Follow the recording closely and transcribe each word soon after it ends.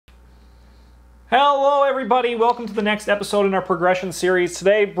Hello everybody, welcome to the next episode in our progression series.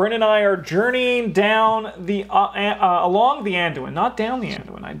 Today, Bryn and I are journeying down the, along the Anduin, not down the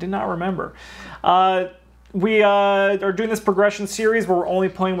Anduin, I did not remember. We are doing this progression series where we're only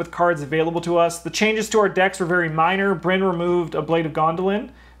playing with cards available to us. The changes to our decks were very minor. Bryn removed a Blade of Gondolin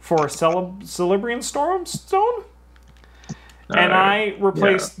for Celebrian Stone. And I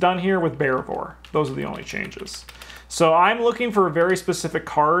replaced Done Here with Barivore. Those are the only changes. So I'm looking for a very specific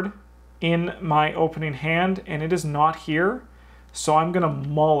card in my opening hand, and it is not here. So I'm going to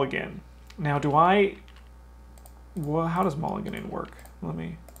mulligan. Now, well, how does mulliganing work? Let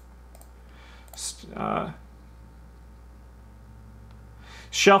me...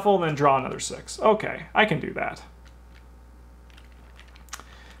 shuffle and then draw another 6. Okay, I can do that.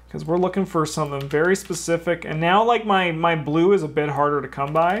 Because we're looking for something very specific. And now, like, my blue is a bit harder to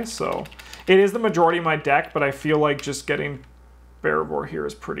come by, so... It is the majority of my deck, but I feel like just getting Barivore here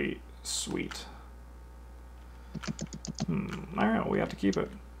is pretty sweet. Alright, we have to keep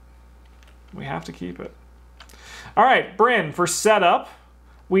it. We have to keep it. Alright, Bryn, for setup,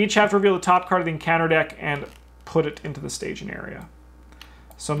 we each have to reveal the top card of the encounter deck and put it into the staging area.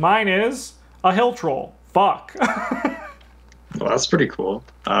 So mine is a Hill Troll. Fuck. Well, that's pretty cool.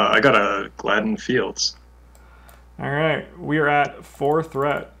 I got a Gladden Fields. Alright, we are at 4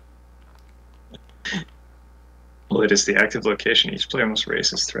 threat. Well, it is the active location. Each player must raise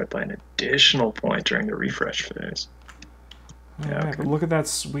his threat by an additional point during the refresh phase. Yeah, okay. But look at that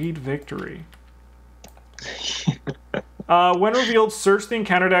sweet victory. When revealed, search the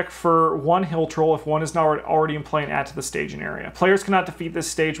encounter deck for one Hill Troll. If one is not already in play, and add to the staging area. Players cannot defeat this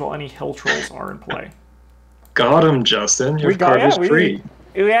stage while any Hill Trolls are in play. Got him, Justin. Your card was free.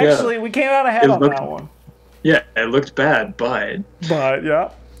 We came out ahead on that one. Yeah, it looked bad, but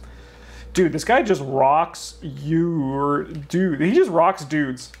yeah. Dude, this guy just rocks dude. He just rocks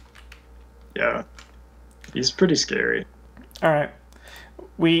dudes. Yeah. He's pretty scary. Alright.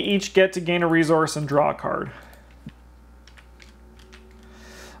 We each get to gain a resource and draw a card.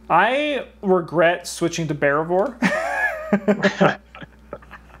 I regret switching to Barivore.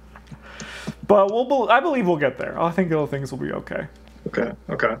 But I believe we'll get there. I think things will be okay.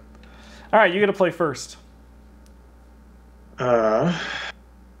 Okay. Alright, you get to play first.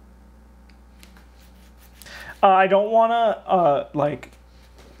 I don't want to, like,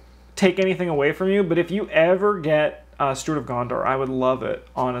 take anything away from you, but if you ever get Steward of Gondor, I would love it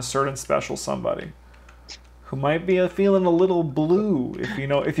on a certain special somebody who might be feeling a little blue,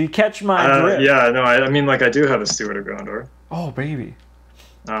 if you catch my drift. Yeah, no, I mean, like, I do have a Steward of Gondor. Oh, baby.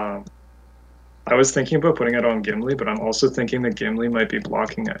 I was thinking about putting it on Gimli, but I'm also thinking that Gimli might be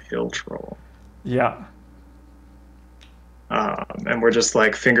blocking a Hill Troll. Yeah. And we're just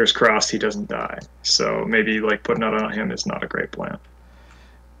like, fingers crossed he doesn't die. So maybe like putting it on him is not a great plan.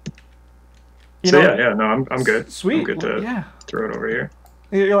 I'm good. Sweet. I'm good to throw it over here.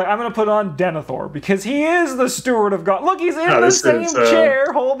 You're like, I'm going to put on Denethor because he is the Steward of God. Look, he's in the same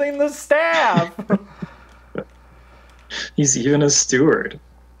chair holding the staff. He's even a steward.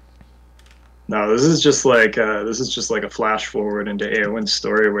 No, this is just like a flash forward into Eowyn's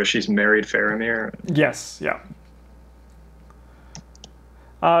story where she's married Faramir. Yes, yeah.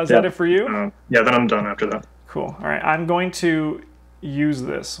 Is that it for you? Yeah, then I'm done after that. Cool. All right, I'm going to use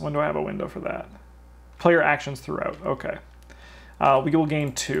this. When do I have a window for that? Player actions throughout. Okay. We will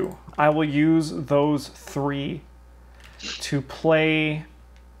gain 2. I will use those 3 to play...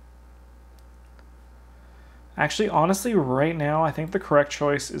 Actually, honestly, right now, I think the correct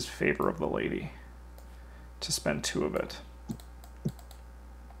choice is Favor of the Lady. To spend 2 of it.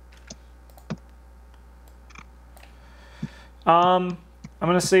 I'm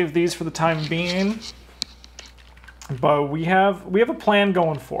going to save these for the time being, but we have a plan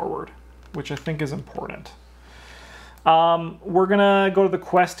going forward, which I think is important. We're going to go to the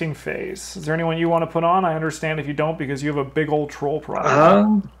questing phase. Is there anyone you want to put on? I understand if you don't because you have a big old troll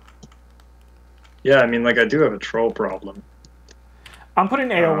problem. Yeah, I mean, like, I do have a troll problem. I'm putting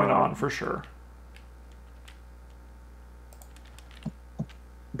Eowyn on for sure.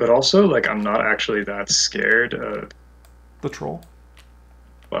 But also, like, I'm not actually that scared of... The troll?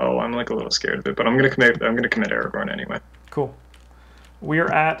 Well, I'm like a little scared of it, but I'm gonna commit Aragorn anyway. Cool. We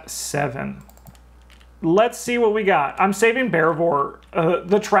are at 7. Let's see what we got. I'm saving Barivore.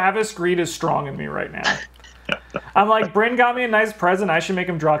 The Travis greed is strong in me right now. I'm like, Bryn got me a nice present. I should make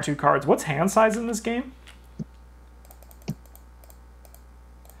him draw 2 cards. What's hand size in this game? It's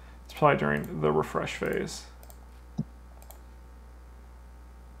probably during the refresh phase.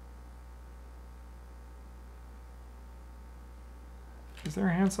 Is there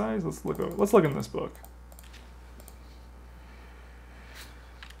a hand size? Let's look in this book.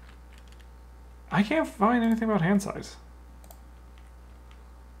 I can't find anything about hand size.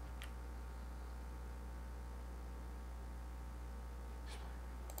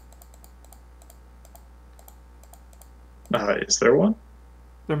 Is there one?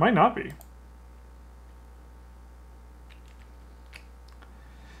 There might not be.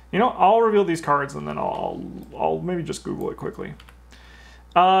 You know, I'll reveal these cards and then I'll maybe just Google it quickly.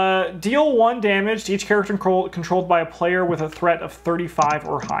 Deal 1 damage to each character controlled by a player with a threat of 35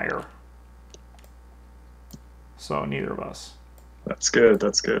 or higher. So neither of us. That's good.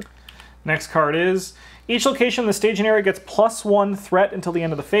 That's good. Next card is, each location in the staging area gets +1 threat until the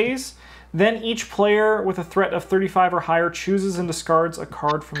end of the phase. Then each player with a threat of 35 or higher chooses and discards a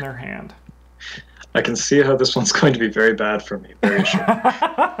card from their hand. I can see how this one's going to be very bad for me. Very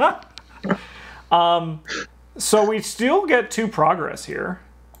sure. So we still get 2 progress here,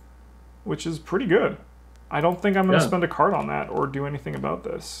 which is pretty good. I don't think I'm going to spend a card on that or do anything about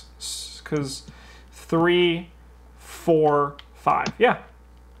this. Because 3, 4, 5. Yeah.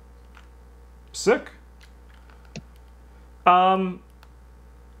 Sick.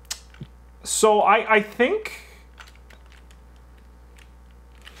 So I think...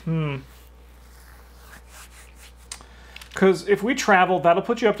 Because if we travel, that'll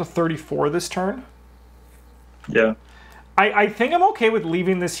put you up to 34 this turn. Yeah. I think I'm okay with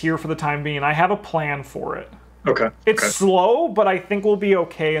leaving this here for the time being. I have a plan for it. Okay. It's slow, but I think we'll be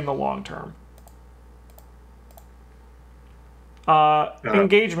okay in the long term.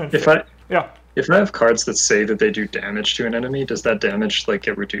 Engagement. If I have cards that say that they do damage to an enemy, does that damage like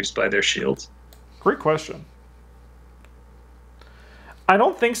get reduced by their shields? Great question. I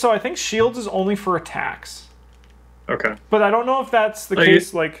don't think so. I think shields is only for attacks. Okay. But I don't know if that's the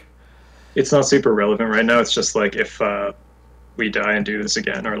case. Like, it's not super relevant right now. It's just like if we die and do this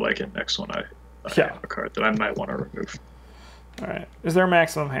again, or like in next one, I have a card that I might want to remove. All right. Is there a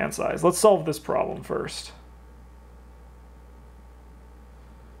maximum hand size? Let's solve this problem first.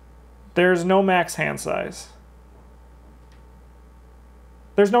 There's no max hand size.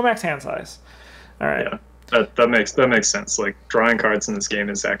 There's no max hand size. All right. Yeah, that makes sense. Like drawing cards in this game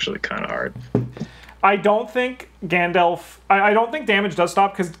is actually kind of hard. I don't think Gandalf... I don't think damage does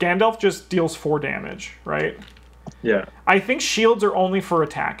stop because Gandalf just deals 4 damage, right? Yeah. I think shields are only for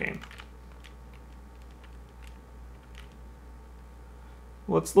attacking.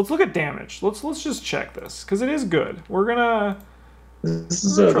 Let's look at damage. Let's just check this because it is good. We're gonna... This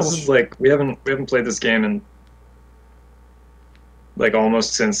is like we haven't played this game in like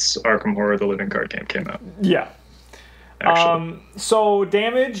almost since Arkham Horror: The Living Card game came out. Yeah. So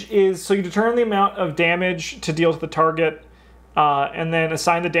damage is, so you determine the amount of damage to deal to the target, and then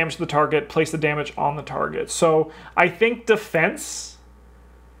assign the damage to the target, place the damage on the target. So I think defense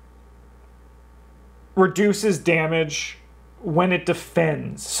reduces damage when it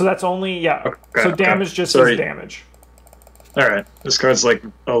defends. So that's only, so damage just is damage. All right, this card's like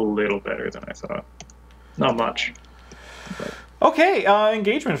a little better than I thought. Not much. But... Okay,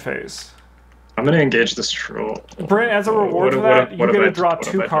 engagement phase. I'm going to engage this troll. Brent, as a reward for that, you get to draw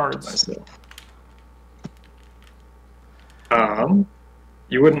 2 cards.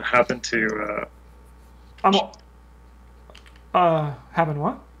 You wouldn't happen to... happen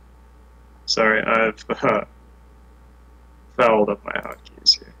what? Sorry, I've fouled up my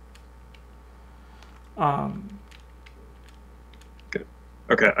hotkeys here. Good.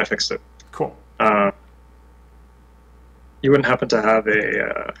 Okay, I fixed it. Cool. You wouldn't happen to have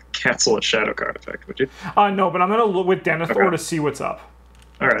a cancel a shadow card effect, would you? No, but I'm going to look with Denethor to see what's up.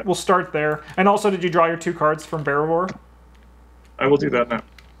 All right. We'll start there. And also, did you draw your 2 cards from Barivor? I will do that now.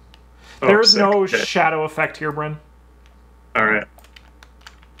 Oh, there is no shadow effect here, Bryn. All right.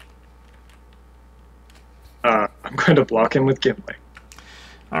 I'm going to block him with Gimli.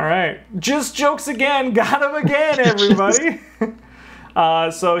 All right. Just jokes again. Got him again, everybody.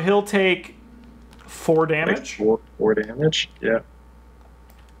 So he'll take 4 damage. Like 4 damage, yeah.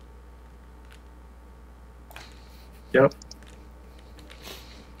 Yep.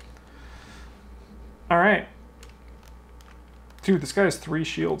 All right. Dude, this guy has 3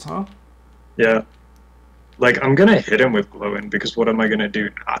 shields, huh? Yeah. Like, I'm gonna hit him with Glowing, because what am I gonna do?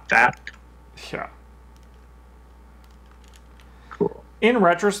 Not that? Yeah. Cool. In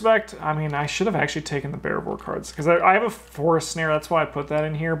retrospect, I mean, I should have actually taken the Barivor cards, because I have a Forest Snare, that's why I put that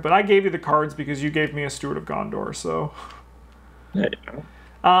in here, but I gave you the cards because you gave me a Steward of Gondor, so... Yeah, you know.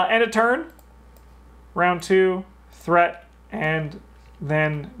 End of turn. Round 2, threat, and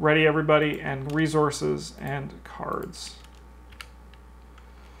then ready everybody, and resources, and cards.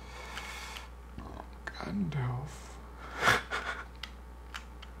 Gandalf.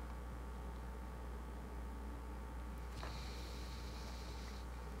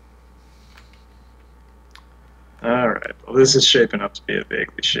 right. Well, this is shaping up to be a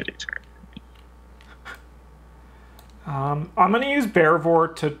vaguely shitty turn. I'm going to use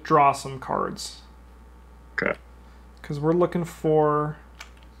Bearvor to draw some cards. Okay. Because we're looking for...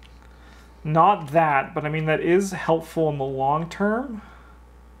 Not that, but I mean, that is helpful in the long term.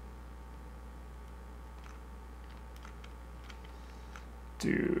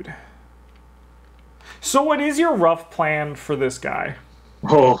 Dude. So what is your rough plan for this guy?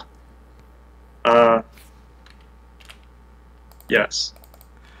 Oh. Yes.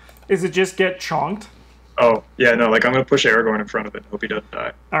 Is it just get chonked? Oh, yeah, no, like I'm gonna push Aragorn in front of it and hope he doesn't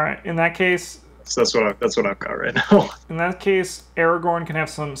die. Alright, in that case... So that's what I've got right now. In that case, Aragorn can have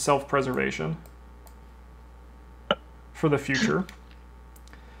some self-preservation. For the future.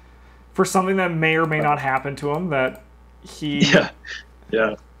 For something that may or may not happen to him, that he...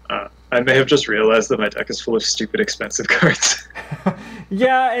 Yeah. I may have just realized that my deck is full of stupid expensive cards.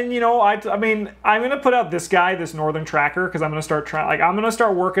 Yeah, and you know, I mean, I'm gonna put out this guy, this Northern Tracker, because I'm gonna start I'm gonna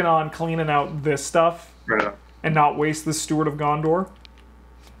start working on cleaning out this stuff, Right. And not waste the Steward of Gondor.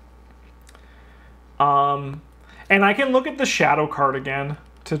 And I can look at the Shadow card again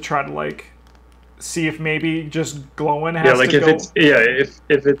to try to like see if maybe just Glowin has to go.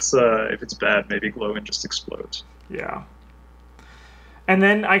 If it's bad, maybe Glowin just explodes. Yeah. And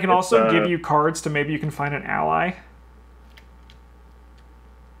then I can also give you cards to maybe you can find an ally.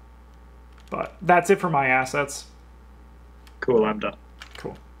 But that's it for my assets. Cool, I'm done.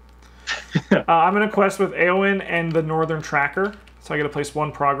 Cool. I'm going to quest with Eowyn and the Northern Tracker. So I get to place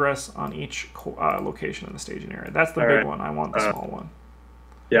 1 progress on each location in the staging area. That's the big one. I want the small one.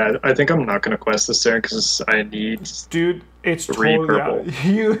 Yeah, I think I'm not going to quest this turn because I need... Dude, it's 3 totally...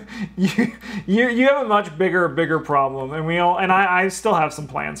 purple. You have a much bigger problem. And I still have some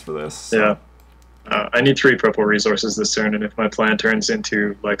plans for this. So. Yeah. I need 3 purple resources this turn, and if my plan turns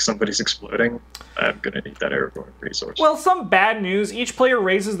into, like, somebody's exploding, I'm going to need that Aragorn resource. Well, some bad news. Each player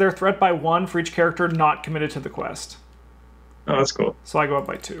raises their threat by 1 for each character not committed to the quest. Oh, that's cool. So I go up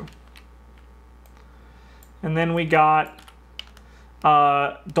by 2. And then we got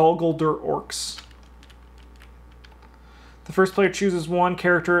Dulguldur Orcs. The first player chooses 1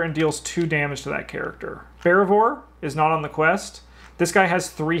 character and deals 2 damage to that character. Bearvor is not on the quest. This guy has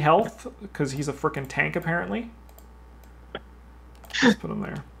 3 health, because he's a frickin' tank, apparently. Let's put him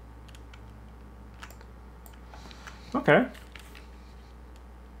there. Okay.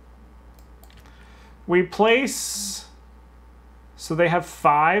 We place... So they have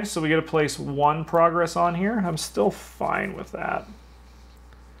 5, so we get to place 1 progress on here. I'm still fine with that.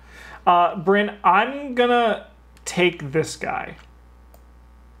 Bryn, I'm gonna take this guy.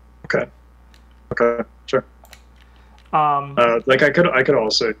 Okay. Okay, sure. Like I could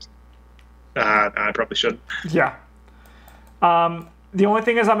also. I probably should. Yeah. The only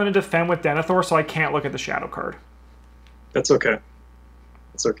thing is I'm going to defend with Denethor, so I can't look at the Shadow card. That's okay.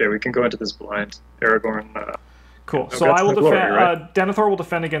 It's okay. We can go into this blind. Aragorn. Cool. So I will defend. Right? Denethor will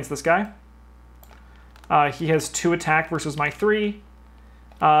defend against this guy. He has 2 attack versus my 3.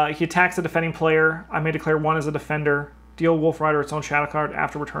 He attacks the defending player. I may declare 1 as a defender. Deal Wolf Rider its own Shadow card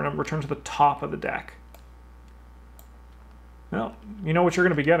after return to the top of the deck. Well, you know what you're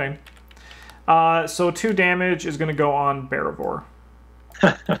going to be getting. So 2 damage is going to go on Bearvor.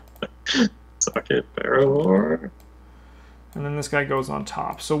 Suck it, Bearvor. And then this guy goes on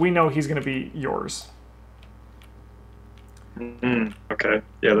top. So we know he's going to be yours. Okay.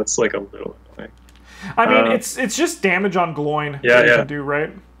 Yeah, that's like a little annoying. I mean, it's just damage on Gloin that you can do,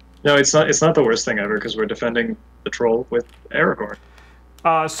 right? No, it's not the worst thing ever because we're defending the troll with Aragorn.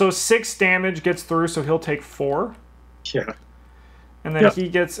 So 6 damage gets through, so he'll take 4. Yeah. And then he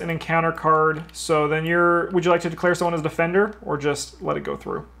gets an encounter card. So then would you like to declare someone as defender or just let it go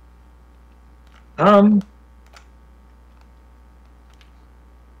through?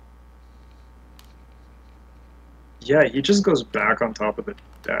 Yeah, he just goes back on top of the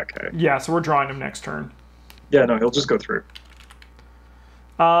deck. Eh? Yeah, so we're drawing him next turn. Yeah, no, he'll just go through.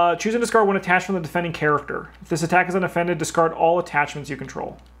 Choose and discard 1 attached from the defending character. If this attack is unoffended, discard all attachments you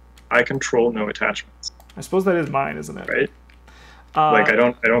control. I control no attachments. I suppose that is mine, isn't it? Right. Like I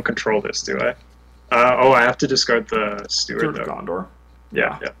don't control this, do I? I have to discard the Steward of Gondor.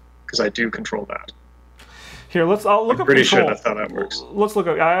 Yeah, because I do control that. Here, I'll look up control. I'm pretty sure that's how that works. Let's look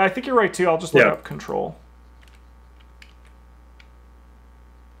up. I think you're right too. I'll just look up control.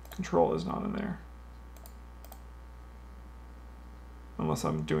 Control is not in there, unless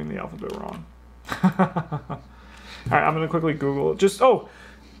I'm doing the alphabet wrong. All right, I'm gonna quickly Google it. Just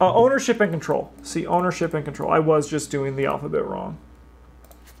ownership and control. See, ownership and control. I was just doing the alphabet wrong.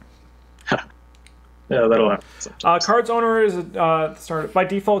 Yeah, that'll happen. Card's owner is started by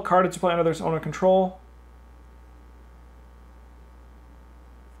default. Card is played under their owner control.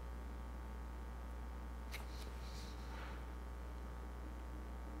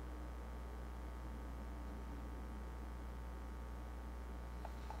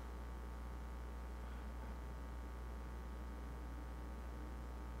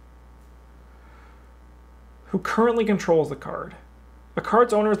 who currently controls the card. A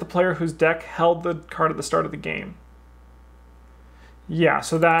card's owner is the player whose deck held the card at the start of the game. Yeah,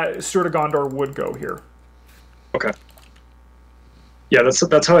 so that Steward of Gondor would go here. Okay. Yeah,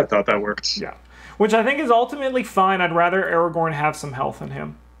 that's how I thought that worked. Yeah. Which I think is ultimately fine. I'd rather Aragorn have some health in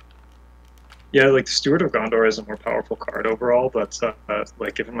him. Yeah, like the Steward of Gondor is a more powerful card overall, but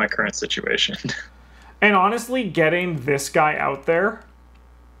like given my current situation. And honestly, getting this guy out there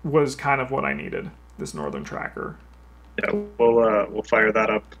was kind of what I needed. This Northern Tracker. Yeah, we'll fire that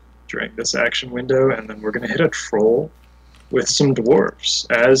up during this action window, and then we're gonna hit a troll with some dwarves,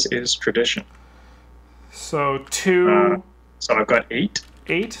 as is tradition. So 2. So I've got 8.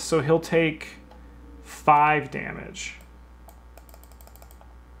 8. So he'll take 5 damage.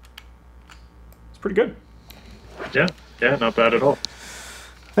 It's pretty good. Yeah, not bad at all.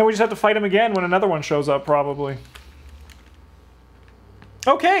 Then we just have to fight him again when another one shows up, probably.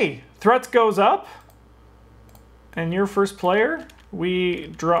 Okay, threats goes up. And your first player, we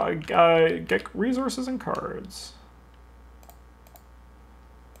draw get resources and cards.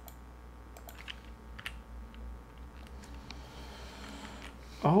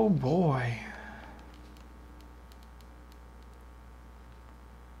 Oh boy.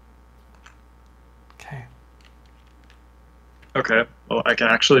 Okay. Okay, well, I can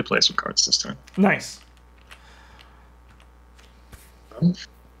actually play some cards this time. Nice.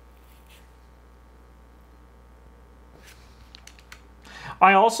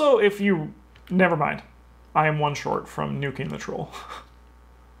 I also, if you... Never mind. I am 1 short from nuking the troll.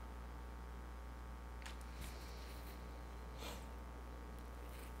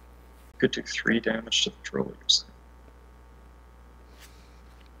 Could do 3 damage to the troll, you're saying.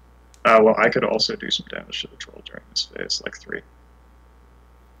 Well, I could also do some damage to the troll during this phase, like 3.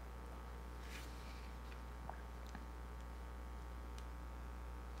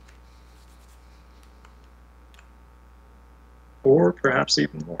 Or perhaps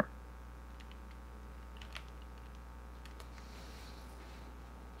even more.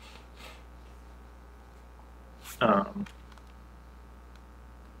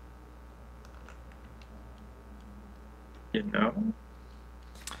 You know,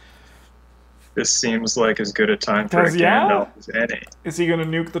 this seems like as good a time for a Gandalf as any. Is he gonna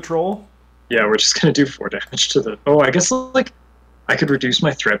nuke the troll? Yeah, we're just gonna do 4 damage to the... Oh, I guess, like, I could reduce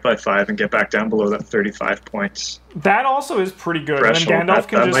my threat by 5 and get back down below that 35 points. That also is pretty good. Threshold. And then Gandalf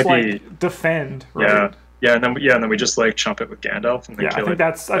can just, like, be... defend, right? Yeah, and then we just, like, chump it with Gandalf and then kill it.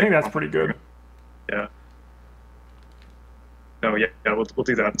 I think that's pretty good. Yeah. No, yeah, we'll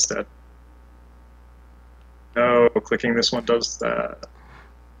do that instead. No, clicking this one does that.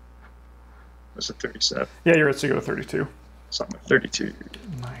 Was it 37? Yeah, you're at so you go to 32. So I'm at 32.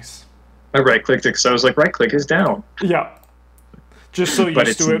 Nice. I right-clicked it because I was like, right-click is down. Yeah. Just so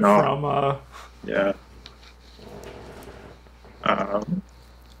used to it not. From... Yeah. And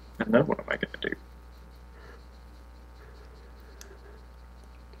then what am I going to do?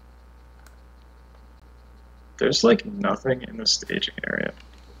 There's, like, nothing in the staging area.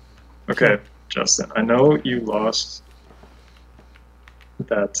 Okay, Justin, I know you lost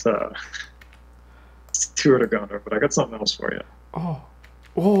that Steward of Gondor, but I got something else for you.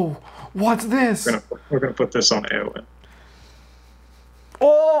 Oh, what's this? We're gonna put this on Anduin.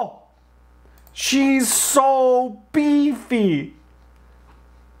 Oh, she's so beefy.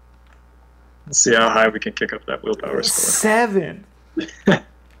 Let's see how high we can kick up that willpower score. 7.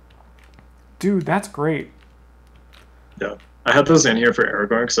 Dude, that's great. Yeah, I had those in here for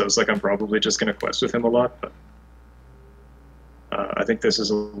Aragorn because I was like, I'm probably just gonna quest with him a lot, but I think this is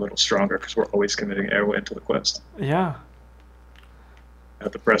a little stronger because we're always committing Anduin to the quest. Yeah.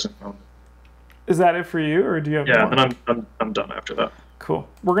 At the present moment. Is that it for you, or do you have more? Yeah, and I'm done after that. Cool.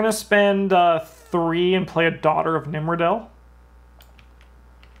 We're gonna spend 3 and play a Daughter of Nimrodel.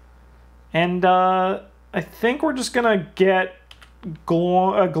 And I think we're just gonna get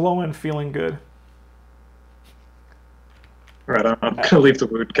Glowin feeling good. Right, I'm gonna leave the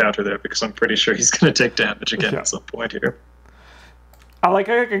wound counter there because I'm pretty sure he's gonna take damage again at some point here. I like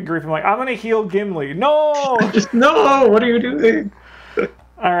how I can grief him like, I'm gonna heal Gimli. No! No! What are you doing?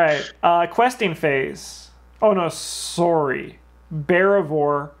 Alright, questing phase. Oh no, sorry.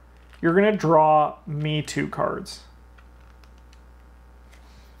 Barivor, you're gonna draw me 2 cards.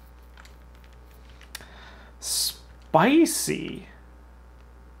 Spicy.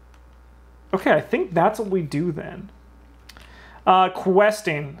 Okay, I think that's what we do then.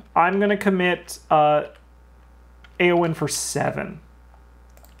 Questing. I'm gonna commit Eowyn for 7.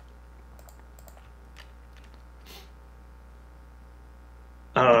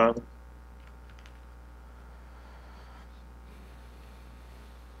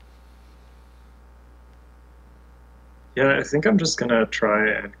 Yeah, I think I'm just gonna try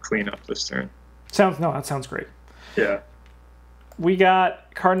and clean up this turn. That sounds great. Yeah. We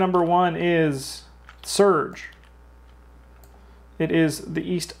got card number 1 is Surge. It is the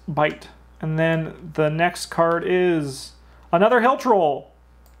East Bite. And then the next card is another Hill Troll.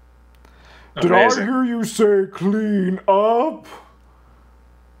 Did I hear you say clean up?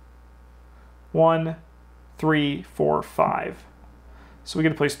 1, 3, 4, 5. So we get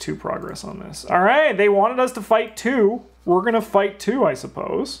to place 2 progress on this. All right, they wanted us to fight 2. We're going to fight 2, I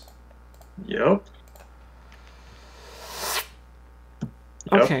suppose. Yep.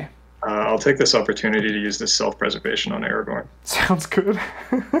 Okay. I'll take this opportunity to use this self-preservation on Aragorn. Sounds good.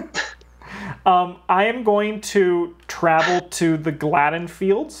 I am going to travel to the Gladden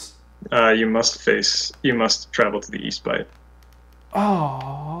Fields. You must travel to the East Bite.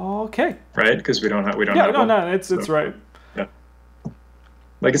 Oh, okay. Right? Because we don't have no, it's right. Yeah.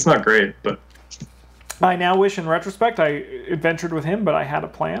 Like, it's not great, but I now wish in retrospect I adventured with him, but I had a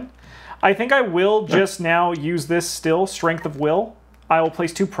plan. I think I will just now use this still, Strength of Will. I will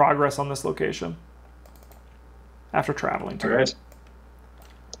place 2 progress on this location after traveling to it.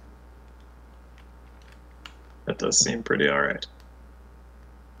 That does seem pretty alright.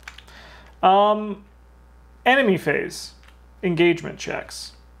 Enemy phase. Engagement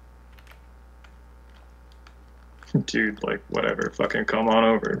checks. Dude, like, whatever. Fucking come on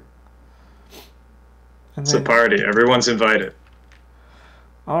over. And it's a party. Everyone's invited.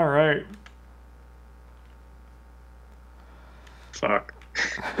 Alright. Fuck.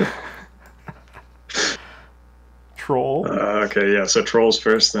 Troll. Okay, yeah, so Trolls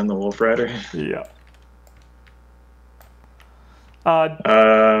first, then the Wolf Rider. Yeah.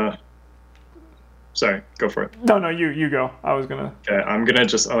 Sorry, go for it. No, you go. I was gonna... Okay, I'm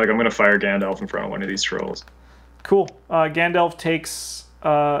gonna fire Gandalf in front of one of these Trolls. Cool. Gandalf takes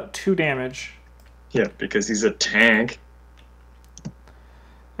 2 damage. Yeah, because he's a tank.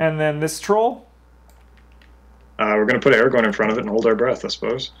 And then this Troll? We're going to put Aragorn in front of it and hold our breath, I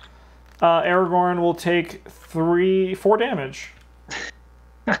suppose. Aragorn will take 4 damage.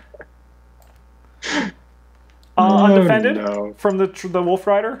 Undefended from the Wolf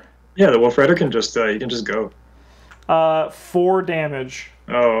Rider? Yeah, the Wolf Rider can just, he can just go. 4 damage.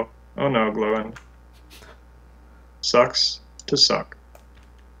 Oh no, Glowin. Sucks to suck.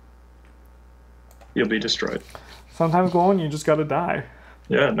 You'll be destroyed. Sometimes, Glowin, you just gotta die.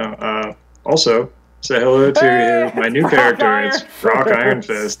 Yeah, no, also... Say hello to my new character. It's Rock Iron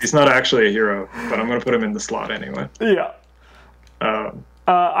Fist. He's not actually a hero, but I'm going to put him in the slot anyway. Yeah.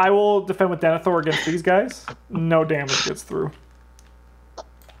 I will defend with Denethor against these guys. No damage gets through.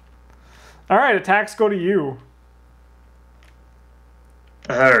 All right, attacks go to you.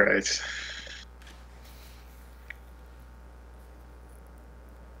 All right.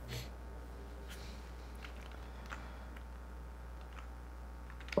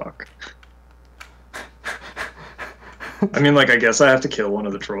 Fuck. I mean, like, I guess I have to kill one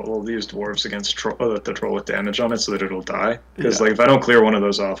of these dwarves against the troll with damage on it so that it'll die. Because, like, if I don't clear one of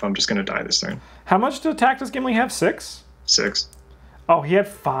those off, I'm just going to die this turn. How much to attack does Gimli have? 6? 6. Oh, he had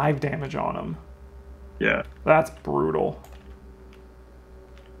 5 damage on him. Yeah. That's brutal.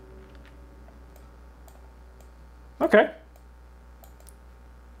 Okay.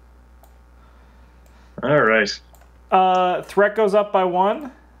 All right. Threat goes up by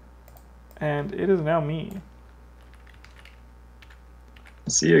 1. And it is now me.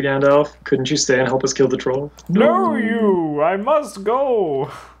 See you, Gandalf. Couldn't you stay and help us kill the troll? No, you! I must go!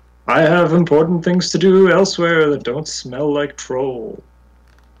 I have important things to do elsewhere that don't smell like troll.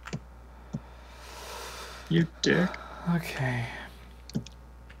 You dick. Okay.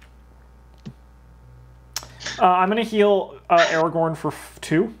 I'm gonna heal Aragorn for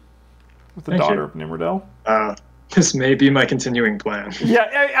 2 with the Daughter of Nimrodel. This may be my continuing plan.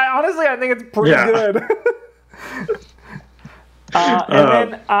 Yeah, honestly, I think it's pretty good.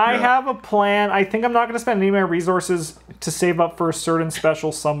 And then I have a plan. I think I'm not going to spend any of my resources to save up for a certain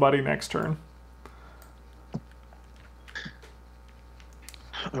special somebody next turn.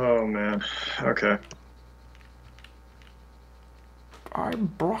 Oh, man. Okay. I'm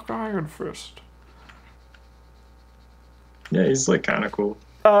Brock Iron Fist. Yeah, he's, like, kind of cool.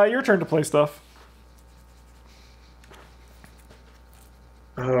 Your turn to play stuff.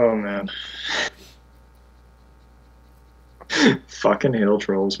 Oh, man. Fucking hail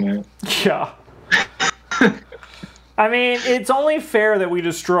trolls, man. Yeah. I mean, it's only fair that we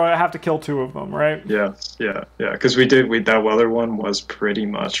have to kill 2 of them, right? Yeah. Because that other one was pretty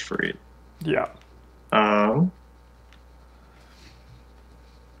much free. Yeah.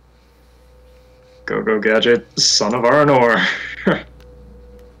 Go Gadget, son of Arnor.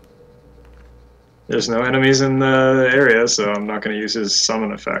 There's no enemies in the area, so I'm not going to use his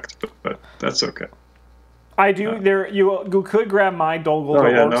summon effect, but that's okay. I do. You could grab my Dol Oh,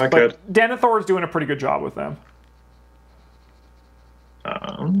 yeah, orcs, no, I but could. Denethor's doing a pretty good job with them.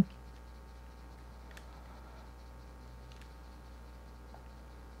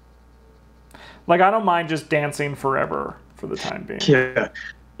 Like, I don't mind just dancing forever for the time being.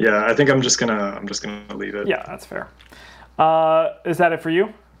 Yeah. I think I'm just gonna leave it. Yeah, that's fair. Is that it for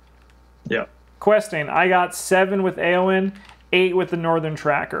you? Yeah. Questing. I got 7 with Eowyn, 8 with the Northern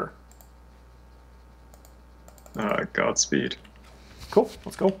Tracker. Godspeed. Cool.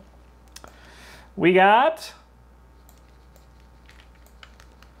 Let's go. We got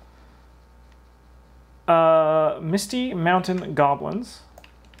Misty Mountain Goblins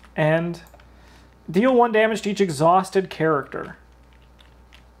and deal 1 damage to each exhausted character.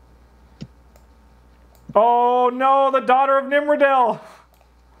 Oh no, the Daughter of Nimrodel!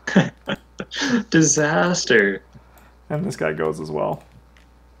 Disaster. And this guy goes as well.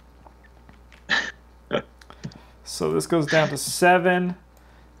 So this goes down to 7.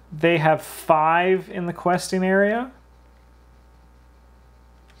 They have 5 in the questing area.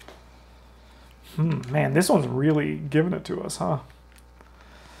 Man, this one's really giving it to us, huh?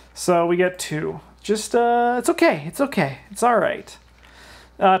 So we get 2. Just, it's okay. It's okay. It's all right.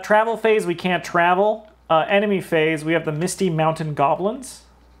 Travel phase, we can't travel. Enemy phase, we have the Misty Mountain Goblins.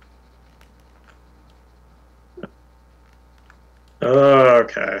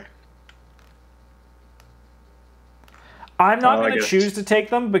 Okay. I'm not going to choose to take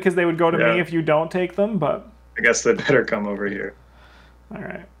them because they would go to me if you don't take them, but... I guess they better come over here. All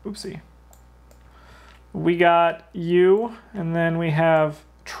right. Oopsie. We got you, and then we have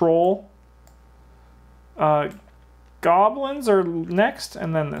Troll. Goblins are next,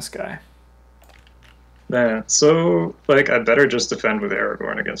 and then this guy. Man, so, like, I better just defend with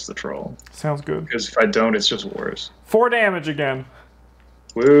Aragorn against the Troll. Sounds good. Because if I don't, it's just worse. 4 damage again.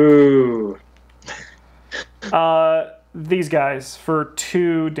 Woo! These guys for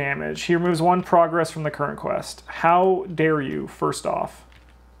 2 damage. He removes 1 progress from the current quest. How dare you, first off.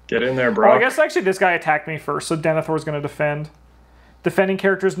 Get in there, bro. Oh, I guess actually this guy attacked me first, so Denethor's going to defend. Defending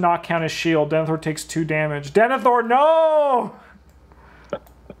characters not count as shield. Denethor takes 2 damage. Denethor, no!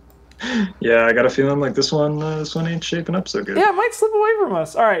 Yeah, I got a feeling like this one ain't shaping up so good. Yeah, it might slip away from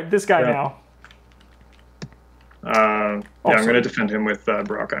us. All right, this guy now. I'm going to defend him with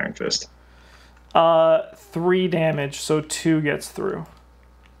Brock Iron Fist. 3 damage, so 2 gets through.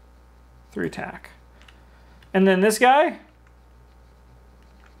 3 attack. And then this guy?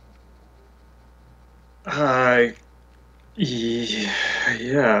 Yeah.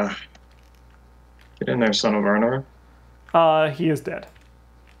 Get in there, son of Arnor. He is dead.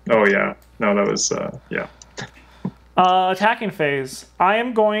 Oh, yeah. No, that was, yeah. Attacking phase. I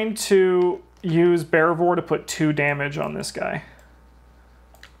am going to use Bearvor to put 2 damage on this guy.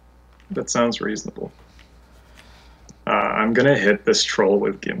 That sounds reasonable. I'm going to hit this troll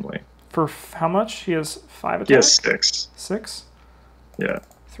with Gimli. For how much? He has 5 attacks? He has 6. 6? Yeah.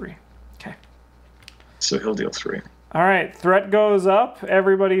 3. Okay. So he'll deal 3. All right. Threat goes up.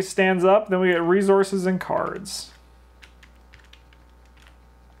 Everybody stands up. Then we get resources and cards.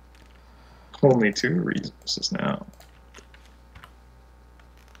 Only 2 resources now.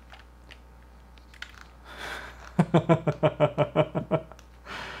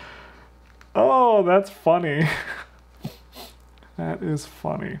 Oh, that's funny. That is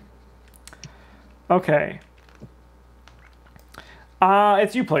funny. Okay.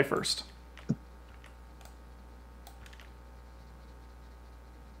 It's you play first.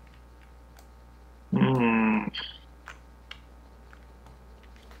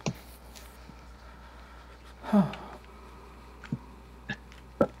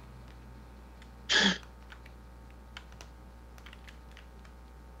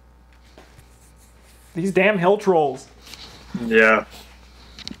 These damn hill trolls. Yeah.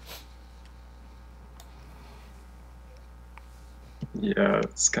 Yeah,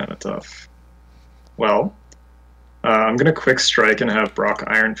 it's kind of tough. Well, I'm going to quick strike and have Brock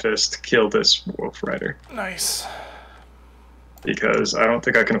Iron Fist kill this Wolf Rider. Nice. Because I don't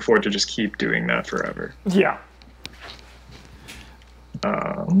think I can afford to just keep doing that forever. Yeah.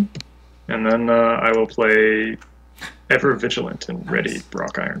 And then I will play Ever Vigilant and ready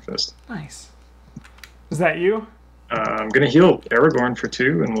Brock Iron Fist. Nice. Is that you? I'm going to heal Aragorn for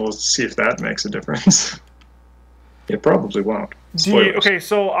 2, and we'll see if that makes a difference. It probably won't. Okay,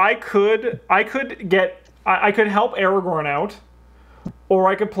 so I could help Aragorn out, or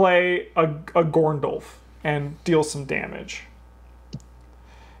I could play a Gorndolf and deal some damage.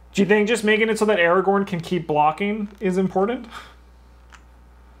 Do you think just making it so that Aragorn can keep blocking is important?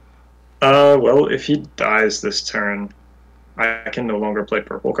 Well, if he dies this turn, I can no longer play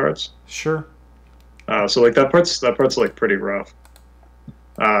purple cards. Sure. So like that part's like pretty rough.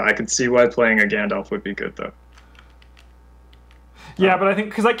 I could see why playing a Gandalf would be good though. Yeah, but I think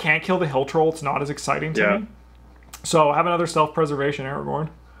because I can't kill the hill troll, it's not as exciting to me. So have another self-preservation, Aragorn.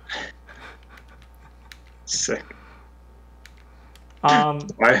 Sick. Um,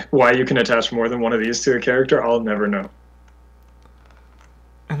 why you can attach more than one of these to a character, I'll never know.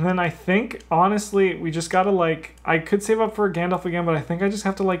 And then I think, honestly, we just gotta, like... I could save up for a Gandalf again, but I think I just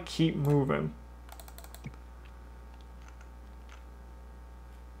have to, like, keep moving.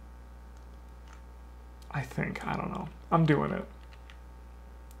 I think. I don't know. I'm doing it.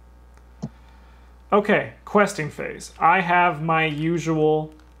 Okay, questing phase. I have my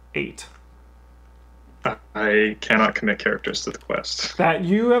usual 8. I cannot commit characters to the quest. That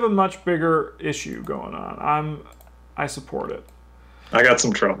you have a much bigger issue going on. I support it. I got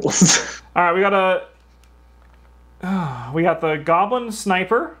some troubles. All right, we got the Goblin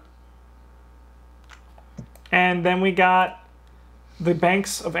Sniper, and then we got the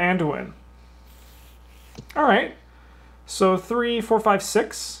Banks of Anduin. All right, so 3, 4, 5,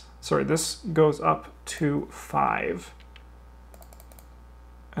 6. Sorry, this goes up to 5,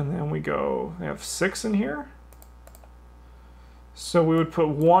 and then we have 6 in here. So we would put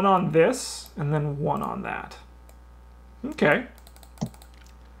 1 on this, and then 1 on that. Okay.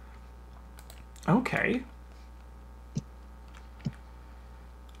 Okay.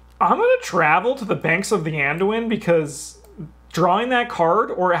 I'm going to travel to the Banks of the Anduin because drawing that card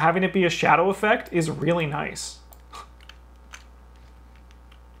or having it be a shadow effect is really nice.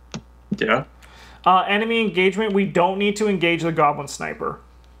 Yeah. Enemy engagement, we don't need to engage the Goblin Sniper.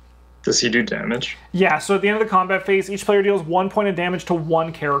 Does he do damage? Yeah, so at the end of the combat phase, each player deals 1 point of damage to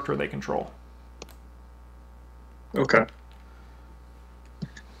one character they control. Okay.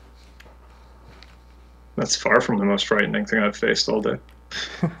 That's far from the most frightening thing I've faced all day.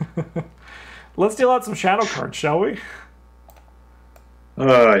 Let's deal out some shadow cards, shall we?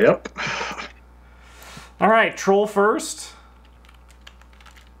 Yep. All right, troll first.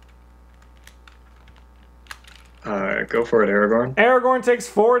 Go for it, Aragorn. Aragorn takes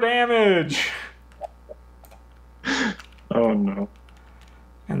 4 damage. Oh no.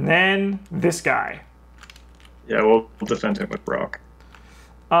 And then this guy. Yeah, we'll defend him with Brock.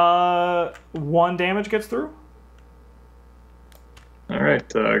 1 damage gets through. All right,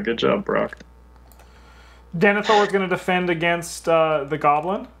 good job, Brock. Denethor is going to defend against the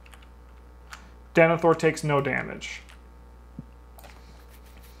Goblin. Denethor takes no damage.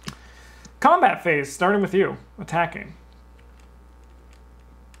 Combat phase, starting with you, attacking.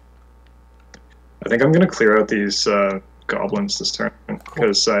 I think I'm going to clear out these goblins this turn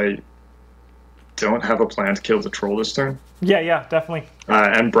because I don't have a plan to kill the troll this turn. Yeah, definitely.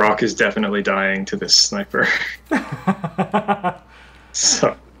 And Brock is definitely dying to this sniper.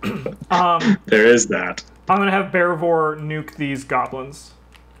 So, there is that. I'm going to have Bearvor nuke these goblins.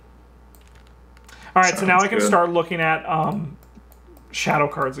 All right, so now I can start looking at shadow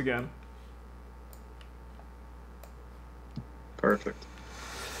cards again. Perfect.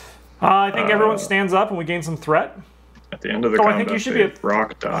 I think everyone stands up and we gain some threat. At the end of the combat I think you should be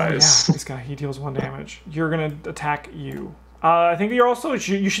Brock dies. Oh, yeah, this guy, he deals 1 damage. You're going to attack you. I think you're also,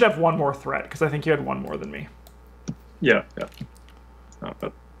 you should have 1 more threat, because I think you had 1 more than me. Yeah. Not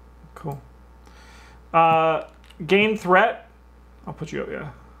bad. Cool. Gain threat. I'll put you up, yeah.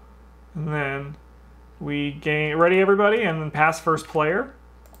 And then we gain, ready everybody? And then pass first player.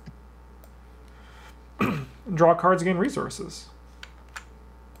 Draw cards, gain resources.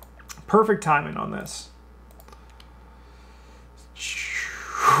 Perfect timing on this.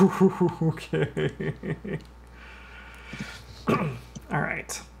 Okay. All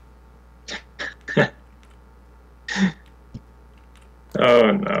right.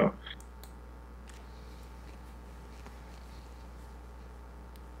 Oh no.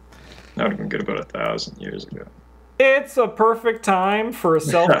 That would have been good about 1,000 years ago. It's a perfect time for a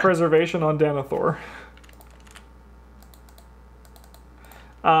self-preservation on Denethor.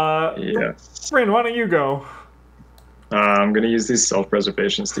 Yes. Bryn, why don't you go? I'm going to use these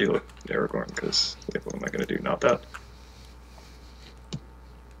self-preservations to heal Aragorn, because what am I going to do? Not that.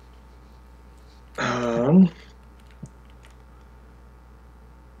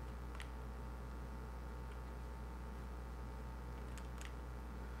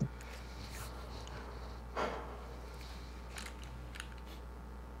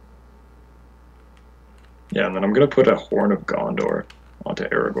 Yeah, and then I'm going to put a Horn of Gondor onto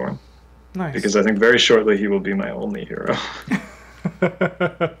Aragorn. Nice. Because I think very shortly he will be my only hero.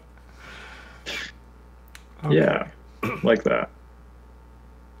 Okay. Yeah, like that.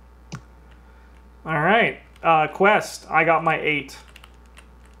 All right. Quest. I got my 8.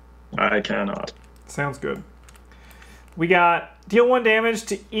 I cannot. Sounds good. We got deal 1 damage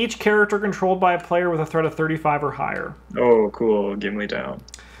to each character controlled by a player with a threat of 35 or higher. Oh, cool. Gimli down.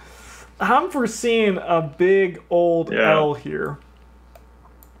 I'm foreseeing a big old L here.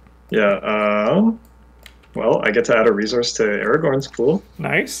 Yeah, well, I get to add a resource to Aragorn's pool.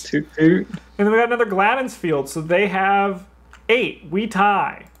 Nice. Toot toot. And then we got another Gladden's Field, so they have 8. We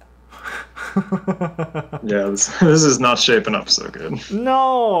tie. Yeah, this is not shaping up so good.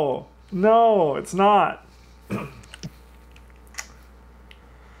 No, it's not.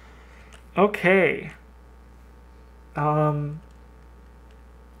 Okay.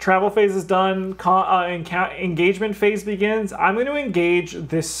 Travel phase is done. Engagement phase begins. I'm going to engage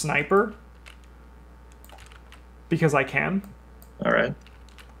this sniper because I can. All right.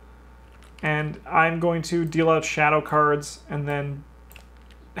 And I'm going to deal out shadow cards and then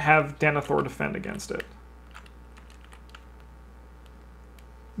have Denethor defend against it.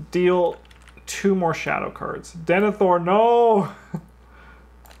 Deal 2 more shadow cards. Denethor, no!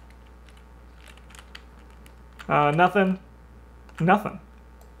 Nothing. Nothing.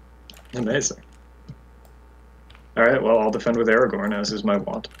 Amazing. All right, well, I'll defend with Aragorn, as is my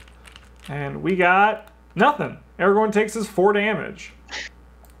wont. And we got nothing. Aragorn takes his 4 damage.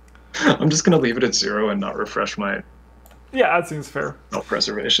 I'm just going to leave it at 0 and not refresh my... Yeah, that seems fair.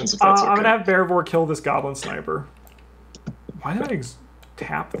 Self-preservations, if that's okay. I'm going to have Bearvor kill this Goblin Sniper. Why did I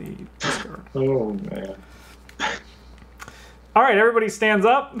tap the discard? Oh, man. All right, everybody stands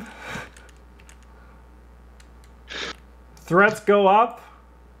up. Threats go up.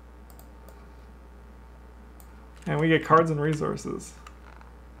 And we get cards and resources.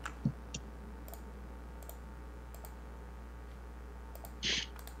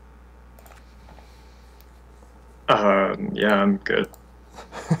 Yeah, I'm good.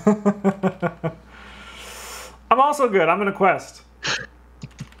 I'm also good. I'm in a quest.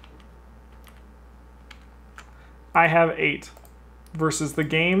 I have 8 versus the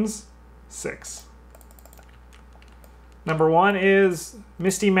game's 6. Number 1 is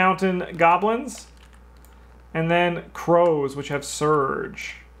Misty Mountain Goblins, and then Crows, which have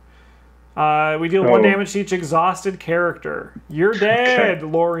Surge. We deal 1 damage to each exhausted character. You're dead, okay.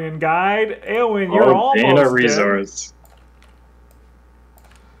 Lorien Guide. Eowyn, you're almost gain a resource. Dead.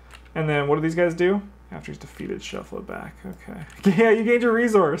 And then what do these guys do? After he's defeated, shuffle it back. Okay. Yeah, you gained your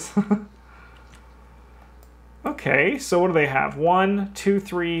resource. Okay, so what do they have? 1, 2,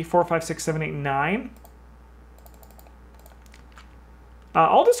 3, 4, 5, 6, 7, 8, 9.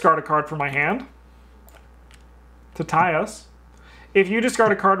 I'll discard a card from my hand to tie us. If you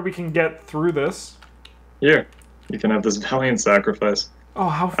discard a card, we can get through this. Here, you can have this Valiant Sacrifice. Oh,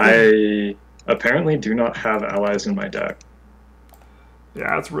 how fun. I apparently do not have allies in my deck.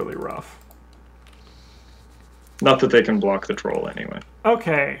 Yeah, that's really rough. Not that they can block the troll anyway.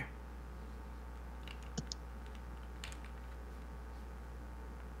 Okay.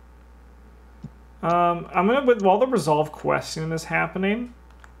 I'm gonna, while the resolve question is happening,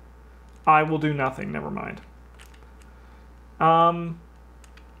 I will do nothing. Never mind. I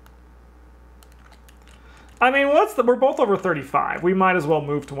mean, we're both over 35. We might as well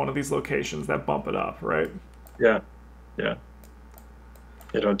move to one of these locations that bump it up, right? Yeah, yeah.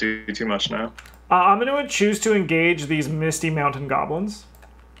 You don't do too much now. I'm going to choose to engage these Misty Mountain Goblins.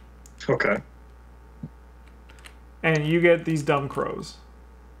 Okay. And you get these dumb crows.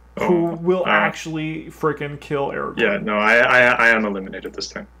 Who will actually frickin' kill Aragorn. Yeah, no, I am eliminated this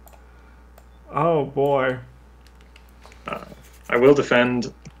time. Oh, boy. I will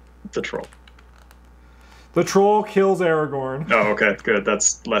defend the troll. The troll kills Aragorn. Oh, okay, good.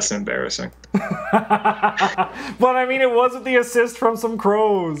 That's less embarrassing. But I mean, it was with the assist from some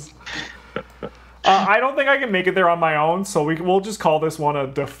crows. I don't think I can make it there on my own, so we'll just call this one a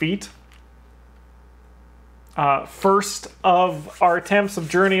defeat. First of our attempts of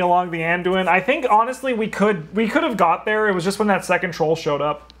journey along the Anduin. I think honestly we could have got there. It was just when that second troll showed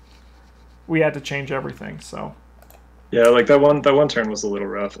up, we had to change everything. So. Yeah, like that one turn was a little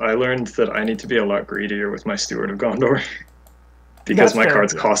rough. I learned that I need to be a lot greedier with my Steward of Gondor because my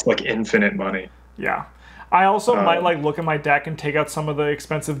cards cost like infinite money. Yeah. I also might like look at my deck and take out some of the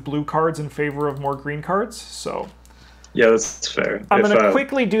expensive blue cards in favor of more green cards. So. Yeah, that's fair. I'm going to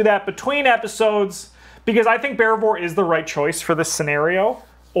quickly do that between episodes because I think Bearvor is the right choice for this scenario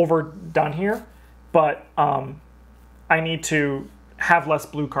over Dunhere, but I need to have less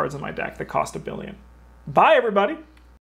blue cards in my deck that cost $1 billion. Bye, everybody.